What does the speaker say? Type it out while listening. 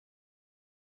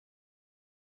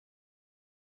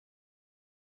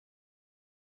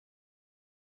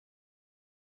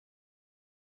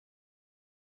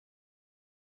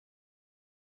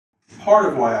part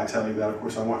of why I tell you that. Of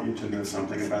course, I want you to know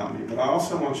something about me, but I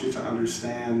also want you to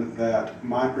understand that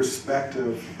my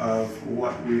perspective of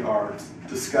what we are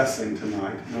discussing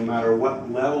tonight, no matter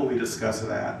what level we discuss it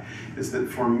at, is that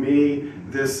for me,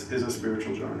 this is a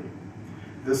spiritual journey.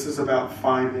 This is about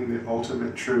finding the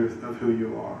ultimate truth of who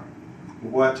you are,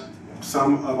 what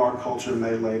some of our culture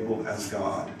may label as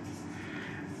God,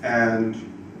 and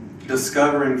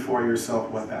discovering for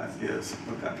yourself what that is,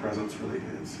 what that presence really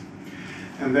is.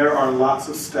 And there are lots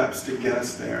of steps to get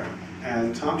us there.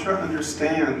 And Tantra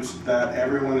understands that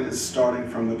everyone is starting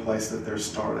from the place that they're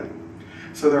starting.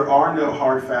 So there are no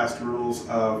hard, fast rules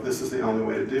of this is the only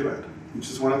way to do it,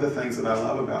 which is one of the things that I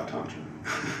love about Tantra.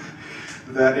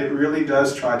 That it really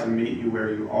does try to meet you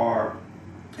where you are.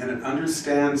 And it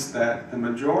understands that the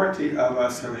majority of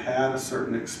us have had a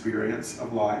certain experience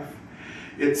of life.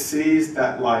 It sees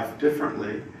that life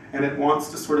differently, and it wants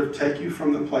to sort of take you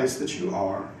from the place that you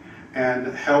are and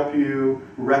help you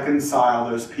reconcile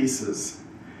those pieces.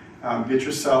 Get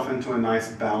yourself into a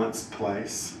nice balanced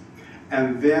place.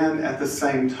 And then at the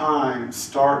same time,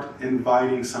 start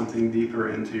inviting something deeper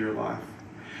into your life.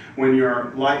 When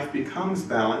your life becomes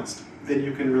balanced, then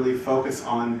you can really focus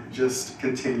on just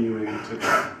continuing to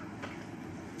grow.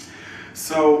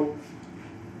 So,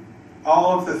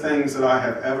 all of the things that I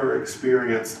have ever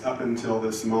experienced up until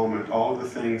this moment, all of the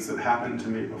things that happened to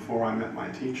me before I met my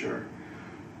teacher,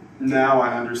 now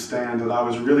I understand that I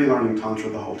was really learning Tantra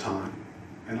the whole time,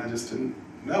 and I just didn't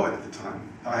know it at the time.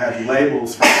 I had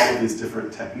labels for all of these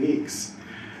different techniques,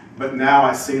 but now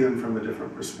I see them from a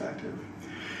different perspective.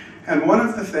 And one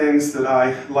of the things that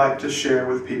I like to share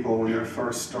with people when they're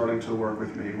first starting to work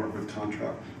with me, work with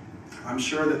Tantra, I'm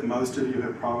sure that most of you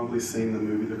have probably seen the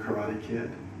movie The Karate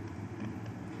Kid.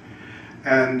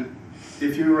 And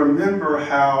if you remember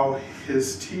how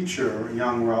his teacher,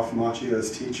 young Ralph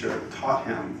Macchio's teacher, taught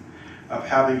him of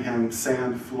having him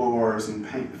sand floors and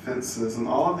paint fences and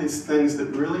all of these things that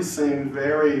really seemed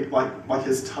very like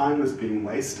his time was being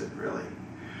wasted, really.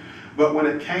 But when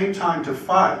it came time to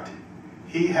fight,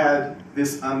 he had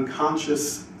this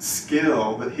unconscious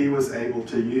skill that he was able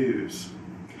to use.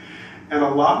 And a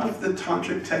lot of the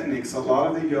tantric techniques, a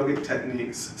lot of the yogic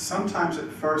techniques, sometimes at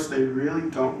first they really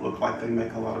don't look like they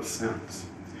make a lot of sense.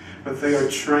 But they are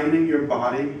training your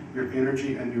body, your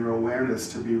energy, and your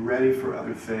awareness to be ready for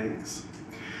other things.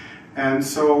 And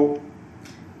so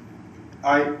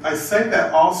I say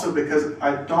that also because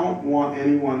I don't want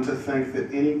anyone to think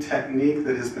that any technique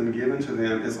that has been given to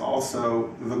them is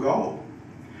also the goal.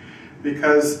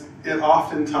 Because it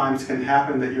oftentimes can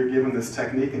happen that you're given this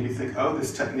technique and you think, oh,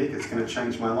 this technique is going to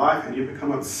change my life, and you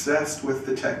become obsessed with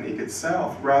the technique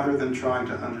itself rather than trying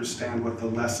to understand what the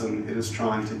lesson it is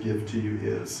trying to give to you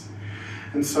is.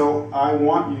 And so I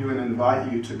want you and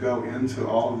invite you to go into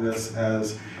all of this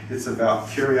as it's about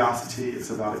curiosity, it's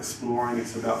about exploring,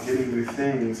 it's about getting new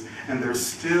things, and there's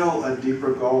still a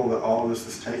deeper goal that all of this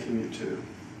is taking you to.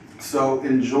 So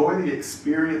enjoy the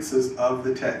experiences of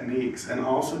the techniques and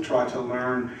also try to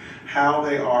learn how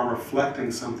they are reflecting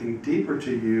something deeper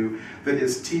to you that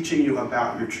is teaching you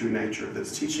about your true nature,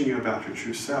 that's teaching you about your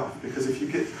true self. Because if you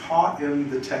get caught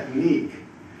in the technique,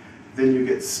 then you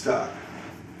get stuck.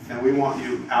 And we want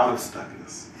you out of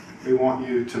stuckness. We want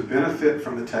you to benefit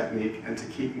from the technique and to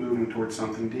keep moving towards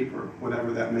something deeper,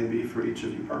 whatever that may be for each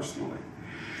of you personally.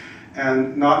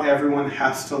 And not everyone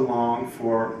has to long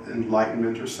for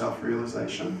enlightenment or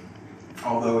self-realization.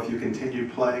 Although if you continue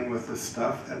playing with this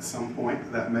stuff at some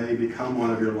point, that may become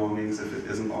one of your longings if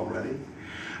it isn't already.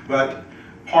 But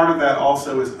part of that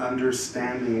also is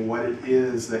understanding what it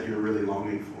is that you're really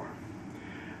longing for.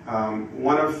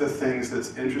 One of the things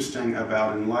that's interesting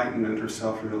about enlightenment or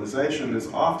self-realization is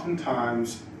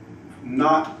oftentimes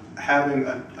not having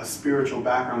a spiritual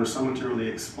background or someone to really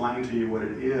explain to you what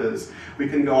it is. We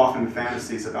can go off in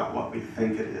fantasies about what we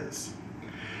think it is.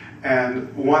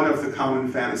 And one of the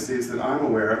common fantasies that I'm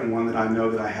aware of, and one that I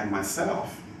know that I had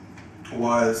myself,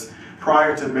 was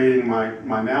prior to meeting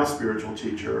my now spiritual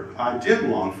teacher, I did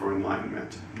long for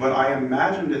enlightenment, but I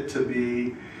imagined it to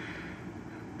be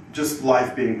just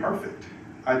life being perfect.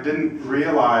 I didn't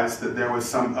realize that there was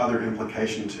some other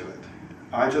implication to it.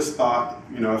 I just thought,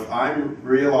 you know, if I'm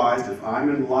realized, if I'm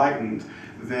enlightened,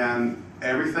 then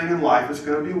everything in life is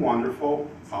going to be wonderful.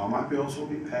 All my bills will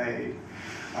be paid.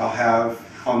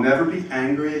 I'll never be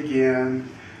angry again.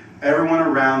 Everyone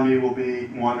around me will be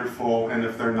wonderful, and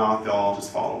if they're not, they'll all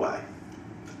just fall away.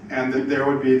 And that there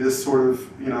would be this sort of,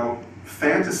 you know,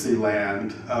 fantasy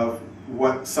land of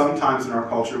what sometimes in our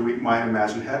culture we might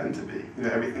imagine heaven to be. You know,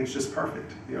 everything's just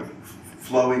perfect. You know,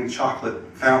 flowing chocolate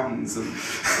fountains, and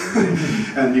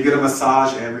and you get a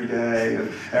massage every day,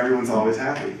 and everyone's always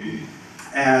happy.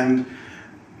 And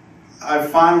I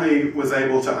finally was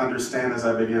able to understand as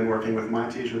I began working with my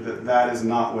teacher that that is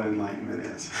not what enlightenment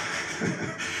is.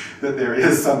 That there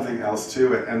is something else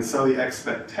to it. And so the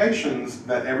expectations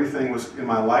that everything was in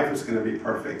my life was going to be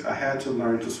perfect, I had to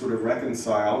learn to sort of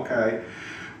reconcile, okay,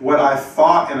 what I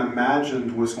thought and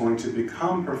imagined was going to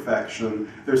become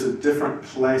perfection, there's a different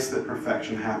place that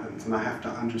perfection happens, and I have to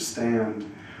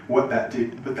understand what that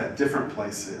different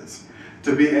place is.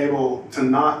 To be able to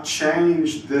not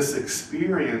change this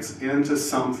experience into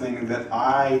something that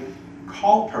I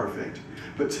call perfect,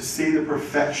 but to see the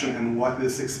perfection in what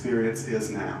this experience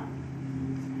is now.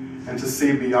 And to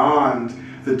see beyond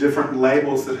the different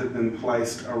labels that have been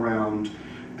placed around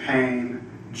pain,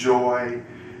 joy,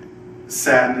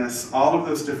 sadness, all of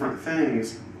those different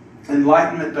things.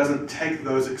 Enlightenment doesn't take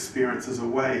those experiences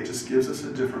away. It just gives us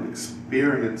a different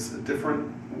experience, a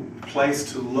different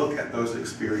place to look at those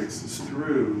experiences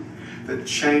through that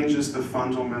changes the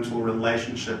fundamental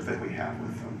relationship that we have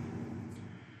with them.